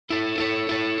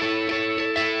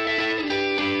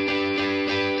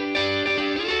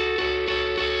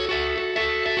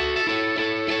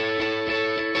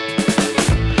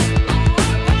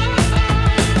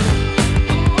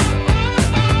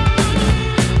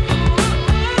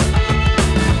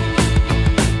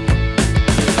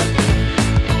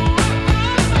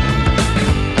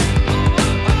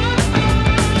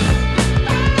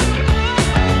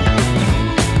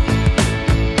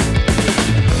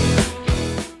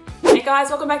guys,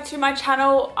 welcome back to my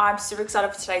channel. I'm super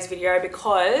excited for today's video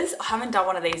because I haven't done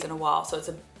one of these in a while. So it's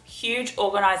a huge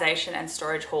organization and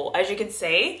storage haul. As you can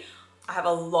see, I have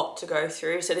a lot to go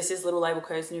through. So this is Little Label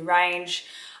Co.'s new range.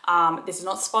 This is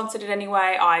not sponsored in any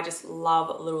way. I just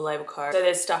love Little Label Co. So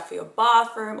there's stuff for your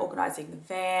bathroom, organizing the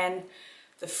van,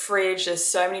 the fridge. There's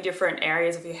so many different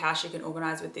areas of your house you can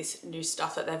organize with this new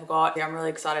stuff that they've got. I'm really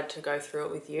excited to go through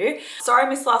it with you. Sorry I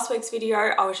missed last week's video.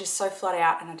 I was just so flat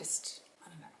out and I don't know.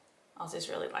 I was just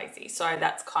really lazy. So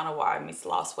that's kind of why I missed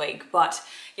last week. But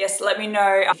yes, let me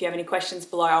know if you have any questions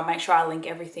below. I'll make sure I link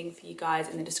everything for you guys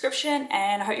in the description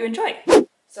and I hope you enjoy.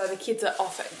 So the kids are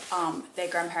off at their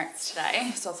grandparents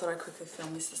today. So I thought I'd quickly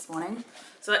film this morning.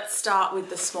 So let's start with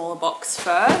the smaller box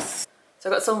first. So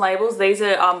I've got some labels. These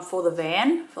are for the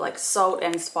van, for like salt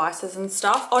and spices and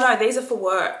stuff. Oh no, these are for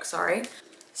work, sorry.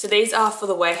 So these are for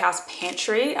the warehouse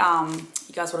pantry.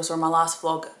 You guys would have saw in my last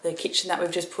vlog, the kitchen that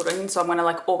we've just put in. So I'm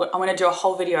gonna do a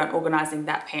whole video on organizing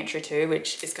that pantry too,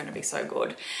 which is gonna be so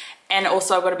good. And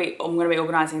also I'm gonna be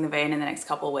organizing the van in the next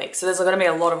couple of weeks. So there's gonna be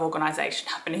a lot of organization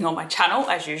happening on my channel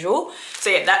as usual. So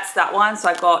yeah, that's that one. So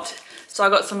I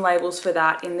got some labels for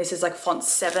that, and this is like font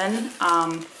 7.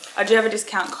 I do have a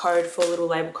discount code for Little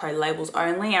Label Co. labels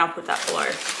only, and I'll put that below.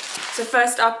 So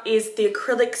first up is the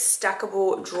acrylic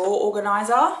stackable drawer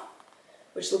organizer,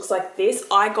 which looks like this.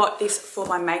 I got this for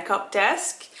my makeup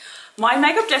desk. My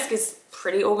makeup desk is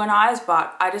pretty organized,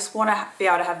 but I just want to be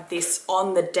able to have this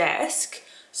on the desk.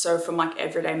 So from like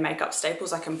everyday makeup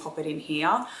staples, I can pop it in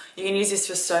here. You can use this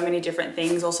for so many different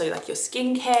things. Also like your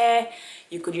skincare,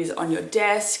 you could use it on your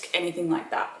desk, anything like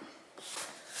that.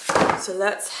 So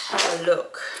let's have a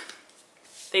look.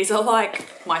 These are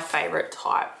like my favorite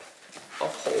type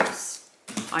of hauls.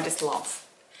 I just love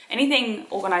anything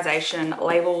organization,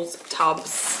 labels,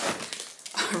 tubs.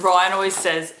 Ryan always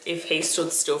says if he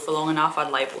stood still for long enough,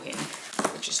 I'd label him,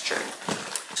 which is true.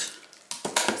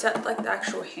 Is that like the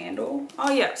actual handle?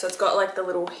 Oh yeah, so it's got like the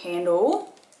little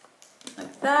handle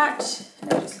like that,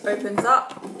 and it just opens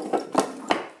up.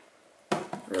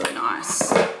 Really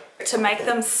nice. To make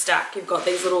them stack, you've got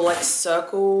these little like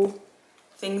circle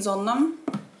things on them.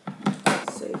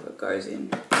 Let's see if it goes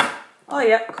in. Oh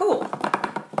yeah, cool.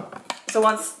 So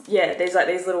once, yeah, there's like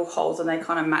these little holes and they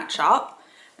kind of match up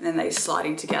and then they slide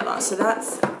in together. So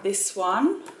that's this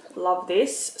one. Love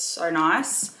this, so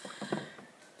nice.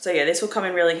 So yeah, this will come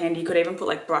in really handy. You could even put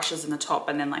like brushes in the top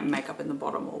and then like makeup in the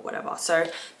bottom or whatever. So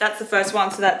that's the first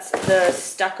one. So that's the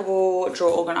stackable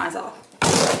drawer organizer.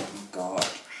 Oh God.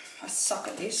 I suck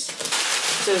at this.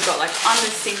 So we've got like under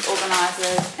sink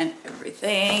organizers and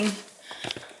everything.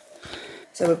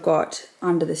 So we've got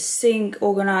under the sink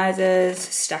organizers,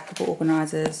 stackable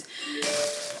organizers.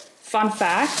 Fun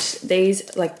fact,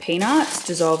 these like peanuts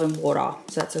dissolve in water.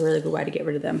 So that's a really good way to get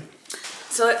rid of them.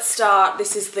 So let's start.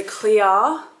 This is the clear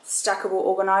stackable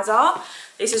organizer.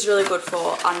 This is really good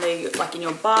for under, like in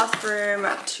your bathroom,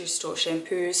 to store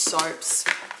shampoos, soaps,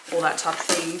 all that type of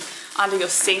thing. Under your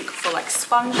sink for like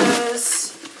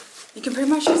sponges. You can pretty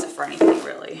much use it for anything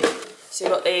really. So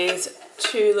you've got these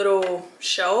two little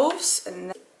shelves,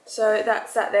 and so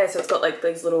that's that there. So it's got like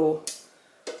these little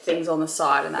things on the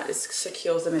side and that just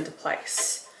secures them into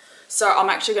place. So I'm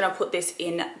actually going to put this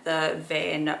in the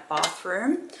van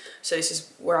bathroom. So this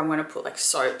is where I'm going to put like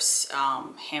soaps,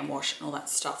 hand wash and all that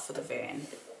stuff for the van.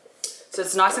 So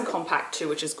it's nice and compact too,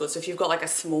 which is good. So if you've got like a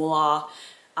smaller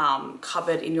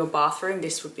cupboard in your bathroom,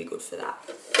 this would be good for that.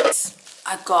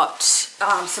 I've got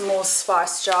some more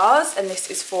spice jars, and this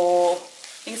is for, I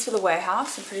think it's for the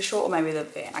warehouse, I'm pretty sure, or maybe the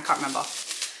van, I can't remember.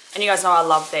 And you guys know I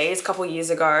love these. A couple of years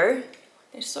ago,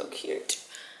 they're so cute.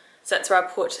 So that's where I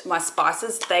put my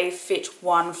spices. They fit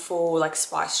one full like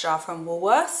spice jar from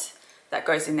Woolworths that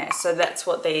goes in there. So that's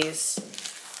what these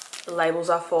labels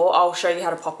are for. I'll show you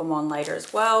how to pop them on later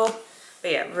as well.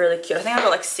 But yeah, really cute. I think I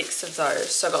got like 6 of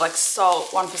those. So I got like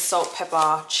salt, one for salt,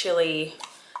 pepper, chili,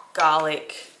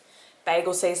 garlic,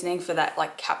 bagel seasoning for that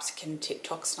like capsicum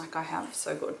TikTok snack I have.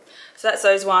 So good. So that's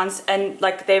those ones. And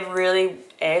like they're really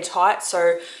airtight.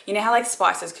 So you know how like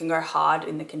spices can go hard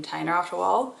in the container after a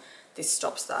while? This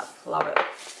stops that. Love it.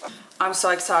 I'm so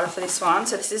excited for this one.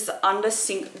 So this is the under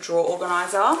sink drawer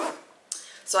organizer.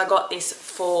 So I got this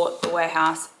for the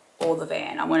warehouse or the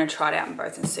van. I'm going to try it out in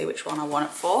both and see which one I want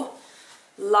it for.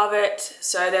 Love it.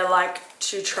 So they're like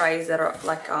 2 trays that are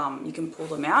like you can pull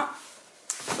them out.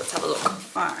 Let's have a look.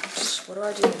 Alright, what do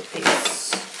I do with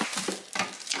this?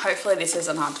 Hopefully this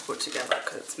isn't hard to put together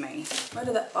because it's me. Where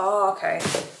did that, oh okay.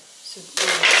 So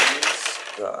these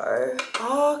go,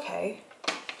 oh okay.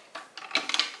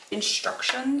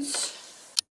 Instructions.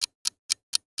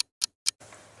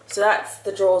 So that's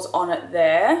the drawers on it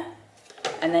there.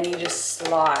 and then you just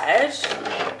slide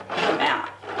them out.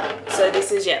 So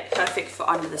this is, yeah, perfect for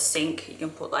under the sink. You can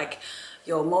put like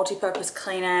your multi-purpose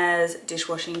cleaners,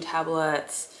 dishwashing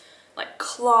tablets, like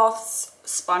cloths,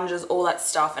 sponges, all that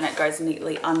stuff, and it goes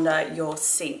neatly under your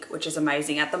sink, which is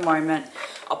amazing. At the moment,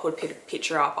 I'll put a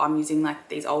picture up, I'm using like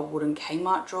these old wooden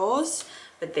Kmart drawers,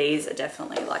 but these are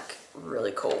definitely like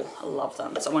really cool. I love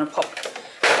them. So I'm going to pop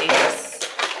these,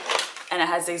 and it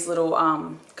has these little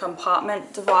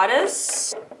compartment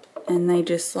dividers, and they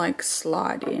just like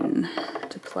slide in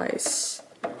to place.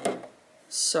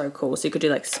 So cool. So you could do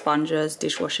like sponges,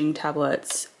 dishwashing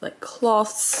tablets, like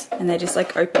cloths, and they just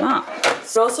like open up.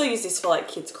 So I also use this for like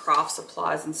kids' craft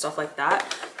supplies and stuff like that.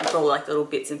 You put all like little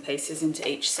bits and pieces into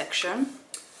each section.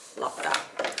 Love that.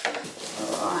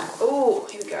 Alright, oh,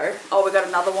 here we go. Oh, we got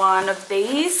another one of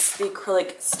these, the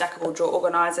acrylic stackable drawer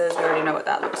organizers. We already know what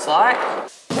that looks like.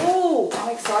 Oh, I'm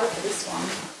excited for this one.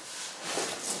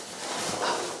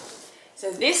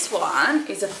 So this one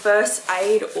is a first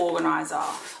aid organizer.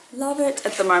 Love it.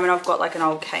 At the moment, I've got like an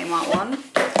old Kmart one.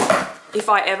 If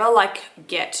I ever like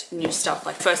get new stuff,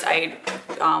 like first aid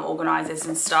organizers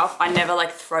and stuff, I never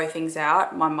like throw things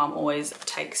out. My mum always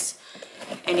takes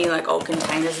any like old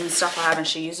containers and stuff I have, and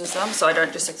she uses them, so I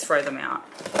don't just like throw them out.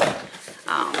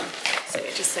 So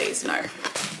yeah, just so you know,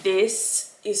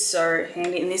 this is so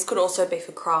handy, and this could also be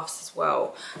for crafts as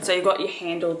well. So you've got your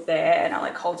handle there, and it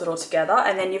like holds it all together,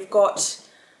 and then you've got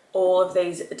all of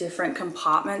these different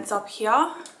compartments up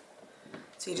here.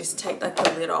 So you just take like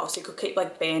the lid off, so you could keep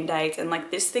like band-aids and like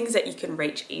there's things that you can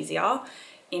reach easier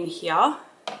in here.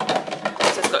 So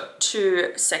it's got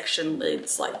 2 section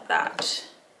lids like that.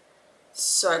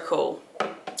 So cool.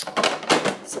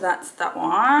 So that's that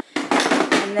one.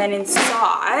 And then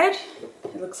inside,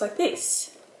 it looks like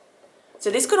this. So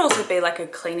this could also be like a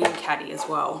cleaning caddy as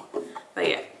well. But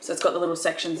yeah, so it's got the little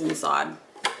sections inside.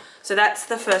 So that's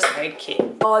the first aid kit.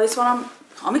 Oh, this one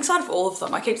I'm excited for all of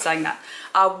them. I keep saying that.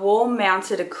 A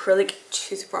wall-mounted acrylic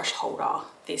toothbrush holder.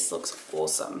 This looks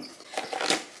awesome.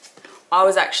 I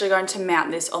was actually going to mount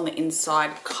this on the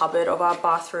inside cupboard of our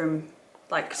bathroom,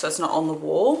 like so it's not on the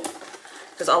wall,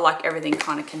 because I like everything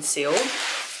kind of concealed.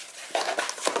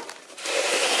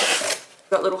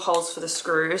 Got little holes for the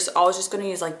screws. I was just going to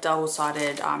use like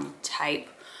double-sided tape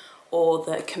or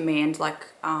the command like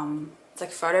it's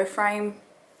like photo frame.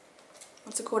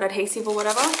 What's it called? Adhesive or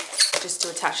whatever. Just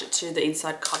to attach it to the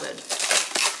inside cupboard.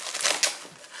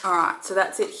 Alright, so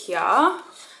that's it here.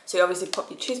 So you obviously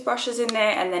pop your toothbrushes in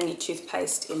there and then your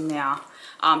toothpaste in there.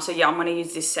 So yeah, I'm going to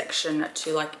use this section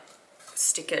to like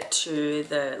stick it to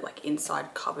the like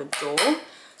inside cupboard door.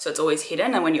 So it's always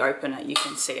hidden, and when you open it, you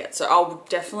can see it. So I'll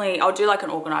do like an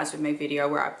organize with me video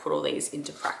where I put all these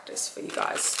into practice for you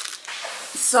guys.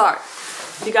 So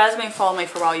if you guys have been following me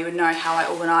for a while, you would know how I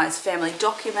organize family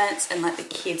documents and like the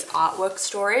kids' artwork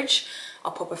storage.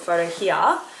 I'll pop a photo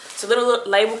here. So little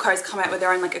label codes come out with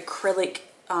their own like acrylic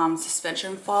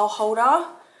suspension file holder,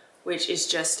 which is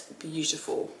just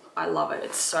beautiful. I love it.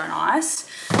 It's so nice.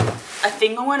 I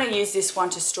think I want to use this one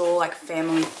to store like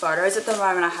family photos. At the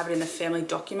moment, I have it in the family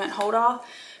document holder.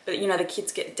 But you know, the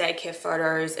kids get daycare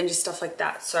photos and just stuff like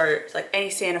that. So like any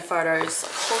Santa photos,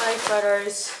 like holiday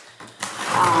photos,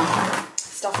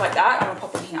 stuff like that, I'm gonna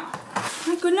pop in here.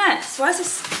 My goodness, why is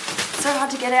this so hard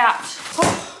to get out?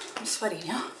 Oh, I'm sweaty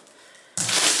now. It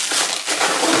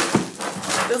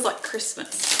feels like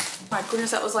Christmas. My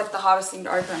goodness, that was like the hardest thing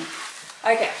to open.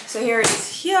 Okay, so here it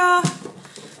is here.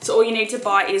 So all you need to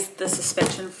buy is the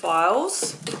suspension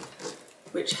files,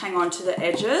 which hang on to the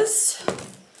edges.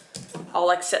 I'll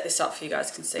like set this up for you guys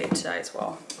can see it today as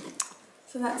well.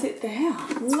 So that's it there.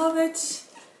 Love it.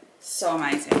 So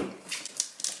amazing.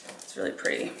 It's really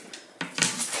pretty.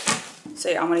 So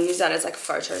yeah, I'm going to use that as like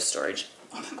photo storage.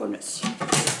 Oh my goodness.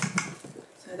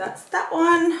 So that's that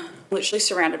one. I'm literally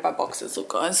surrounded by boxes, look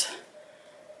guys.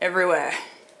 Everywhere.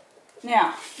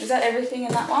 Now, is that everything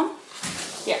in that one?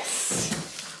 Yes.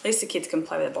 At least the kids can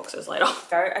play with the boxes later.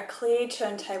 A clear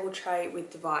turntable tray with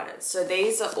dividers. So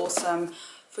these are awesome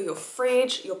for your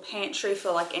fridge, your pantry,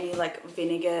 for like any like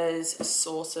vinegars,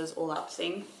 sauces, all that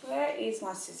thing. Where is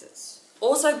my scissors?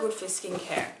 Also good for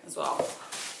skincare as well.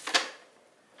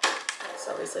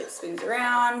 So obviously it spins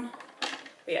around.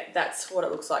 But yeah, that's what it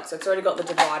looks like. So it's already got the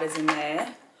dividers in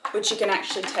there, which you can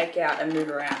actually take out and move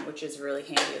around, which is really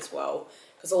handy as well.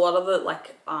 Because a lot of the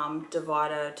like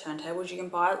divider turntables you can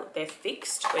buy, they're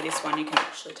fixed, where this one you can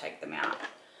actually take them out,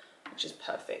 which is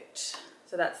perfect.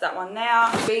 So that's that one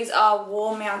now. These are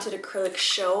wall mounted acrylic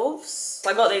shelves.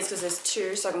 I got these because there's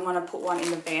 2, so I'm going to put one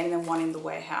in the van and then one in the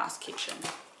warehouse kitchen.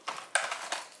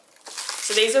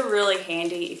 So these are really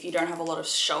handy if you don't have a lot of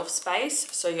shelf space.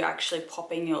 So you're actually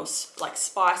popping your like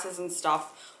spices and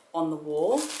stuff on the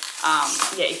wall.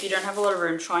 Yeah, if you don't have a lot of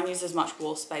room, try and use as much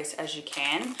wall space as you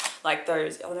can. Like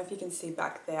those, I don't know if you can see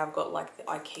back there, I've got like the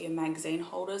IKEA magazine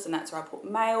holders, and that's where I put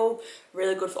mail.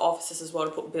 Really good for offices as well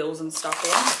to put bills and stuff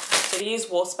in. So use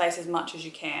wall space as much as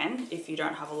you can if you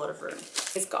don't have a lot of room.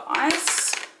 These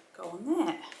guys go on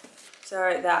there.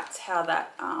 So that's how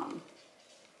that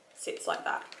sits like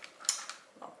that.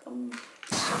 Love them.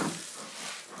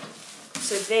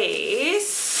 So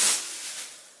these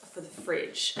for the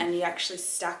fridge, and you actually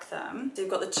stack them. So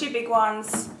you've got the two big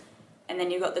ones and then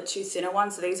you've got the two thinner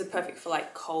ones. So these are perfect for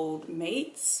like cold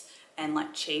meats and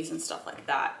like cheese and stuff like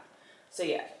that. So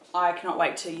yeah, I cannot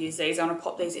wait to use these. I want to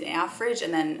pop these in our fridge,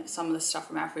 and then some of the stuff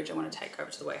from our fridge I want to take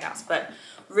over to the warehouse. But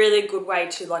really good way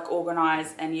to like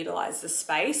organize and utilize the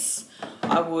space.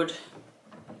 I would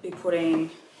be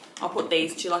I'll put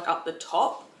these two like up the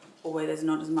top, or where there's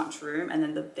not as much room, and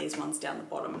then these ones down the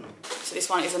bottom. So this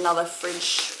one is another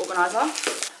fridge organizer.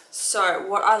 So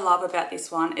what I love about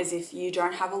this one is if you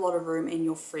don't have a lot of room in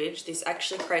your fridge, this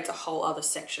actually creates a whole other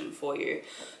section for you.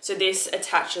 So this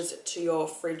attaches to your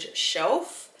fridge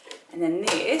shelf, and then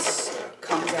this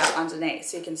comes out underneath.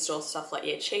 So you can store stuff like,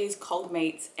 yeah, cheese, cold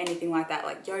meats, anything like that,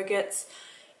 like yogurts,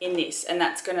 in this. And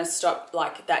that's gonna stop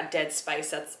like that dead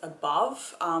space that's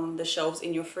above the shelves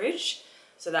in your fridge.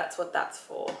 So that's what that's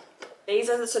for. These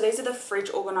are the fridge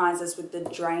organizers with the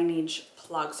drainage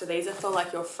plug. So these are for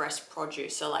like your fresh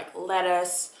produce. So like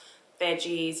lettuce,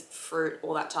 veggies, fruit,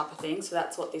 all that type of thing. So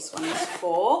that's what this one is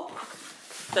for.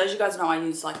 So as you guys know, I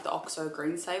use like the OXO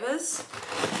Green Savers.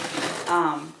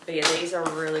 But yeah, these are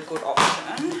a really good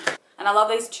option. And I love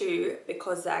these too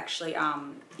because they actually,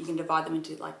 you can divide them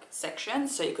into like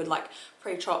sections. So you could like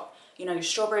pre-chop, you know, your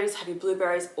strawberries, have your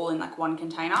blueberries all in like one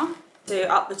container. So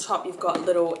up the top you've got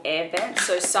little air vents.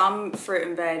 So some fruit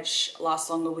and veg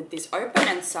last longer with this open,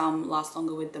 and some last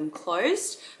longer with them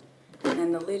closed. And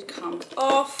then the lid comes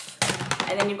off.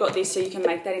 And then you've got this, so you can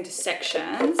make that into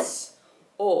sections,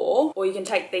 or you can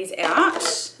take these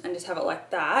out and just have it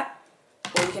like that,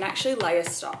 or you can actually layer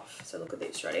stuff. So look at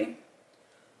this, ready?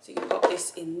 So you can pop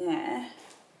this in there,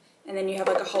 and then you have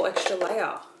like a whole extra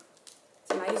layer.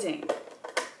 It's amazing.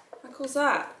 How cool is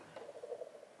that?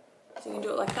 So you can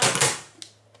do it like that.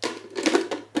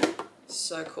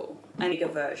 So cool. And a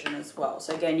version as well.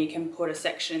 So again, you can put a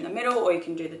section in the middle, or you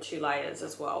can do the two layers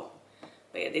as well.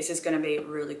 But yeah, this is going to be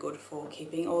really good for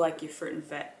keeping all like your fruit and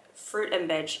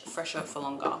veg fresher for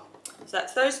longer. So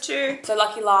that's those two. So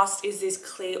lucky last is this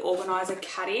clear organizer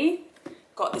caddy.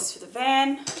 Got this for the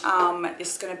van.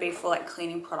 This is going to be for like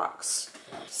cleaning products.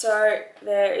 So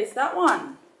there is that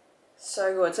one.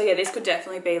 So good. So yeah, this could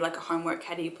definitely be like a homework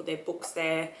caddy. You put their books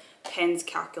there, pens,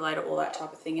 calculator, all that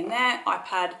type of thing in there.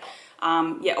 iPad.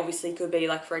 Yeah, obviously it could be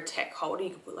like for a tech holder. You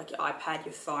could put like your iPad,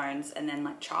 your phones, and then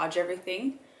like charge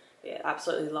everything. Yeah,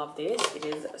 absolutely love this. It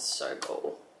is so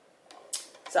cool.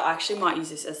 So I actually might use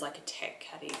this as like a tech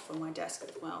caddy for my desk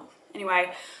as well.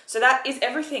 Anyway, so that is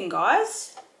everything,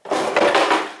 guys.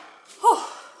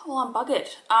 Oh, well, I'm buggered.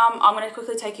 I'm going to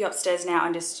quickly take you upstairs now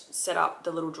and just set up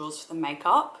the little drawers for the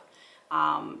makeup.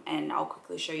 And I'll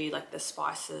quickly show you like the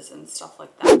spices and stuff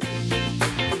like that.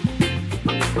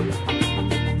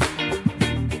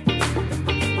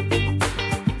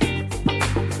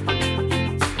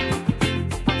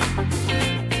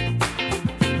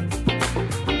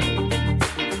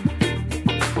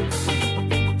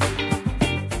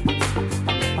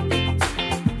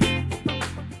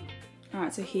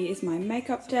 So here is my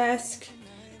makeup desk.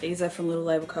 These are from Little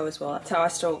Label Co as well. That's how I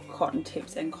store cotton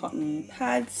tips and cotton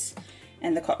pads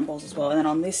and the cotton balls as well. And then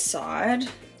on this side,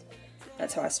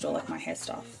 that's how I store like my hair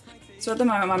stuff. So at the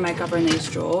moment my makeup are in these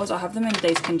drawers. I have them in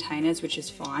these containers, which is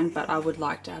fine, but I would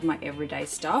like to have my everyday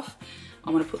stuff.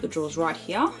 I'm gonna put the drawers right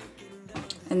here.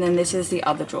 And then this is the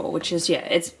other drawer, which is, yeah,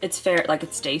 it's fair, like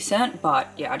it's decent, but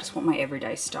yeah, I just want my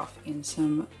everyday stuff in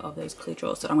some of those clear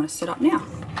drawers that I'm gonna set up now.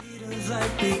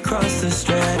 Like we cross the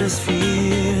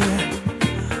stratosphere.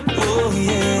 Oh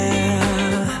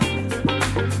yeah,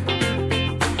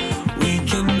 we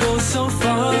can go so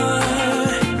far,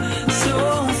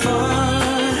 so far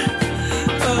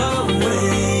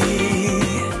away.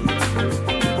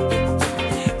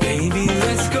 Baby,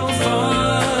 let's go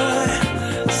far,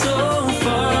 so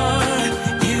far,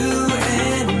 you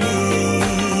and me.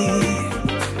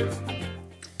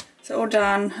 So all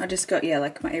done. I just got, yeah,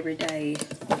 like my everyday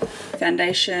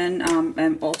foundation,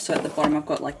 and also at the bottom I've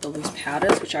got like the loose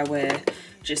powders, which I wear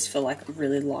just for like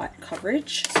really light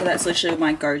coverage. So that's literally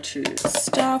my go-to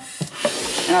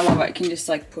stuff, and I love it. It can just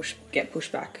like get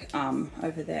pushed back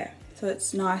over there. so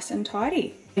it's nice and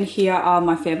tidy. And here are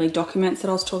my family documents that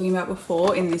I was talking about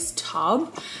before in this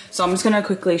tub. So I'm just going to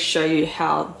quickly show you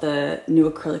how the new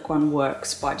acrylic one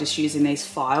works by just using these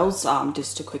files,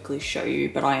 just to quickly show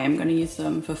you, but I am going to use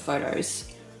them for photos.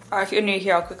 Alright, if you're new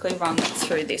here, I'll quickly run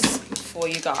through this for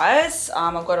you guys.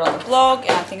 I've got it on the blog,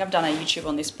 and I think I've done a YouTube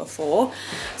on this before.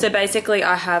 So basically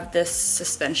I have this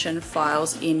suspension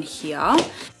files in here,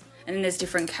 and then there's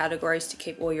different categories to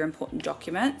keep all your important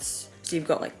documents. So you've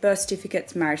got like birth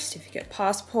certificates, marriage certificate,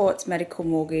 passports, medical,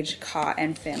 mortgage, car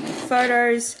and family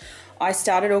photos. I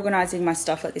started organizing my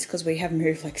stuff like this because we have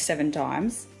moved like 7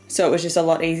 times. So it was just a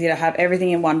lot easier to have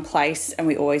everything in one place, and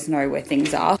we always know where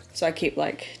things are. So I keep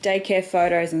like daycare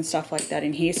photos and stuff like that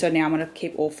in here. So now I'm gonna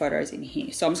keep all photos in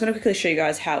here. So I'm just gonna quickly show you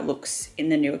guys how it looks in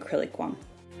the new acrylic one.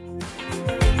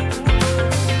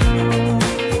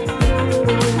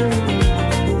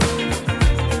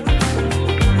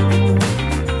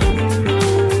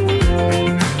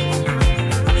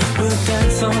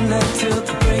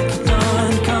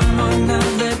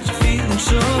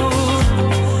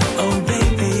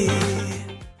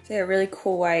 A really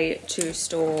cool way to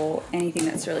store anything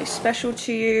that's really special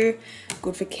to you.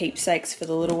 Good for keepsakes for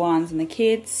the little ones and the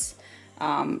kids.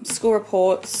 School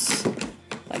reports,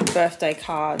 like birthday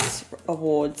cards,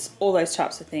 awards, all those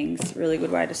types of things. Really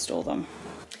good way to store them.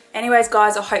 Anyways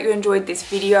guys, I hope you enjoyed this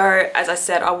video. As I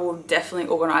said, I will definitely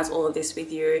organize all of this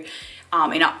with you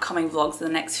in upcoming vlogs in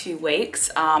the next few weeks.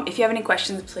 If you have any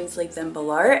questions, please leave them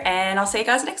below, and I'll see you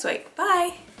guys next week.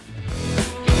 Bye.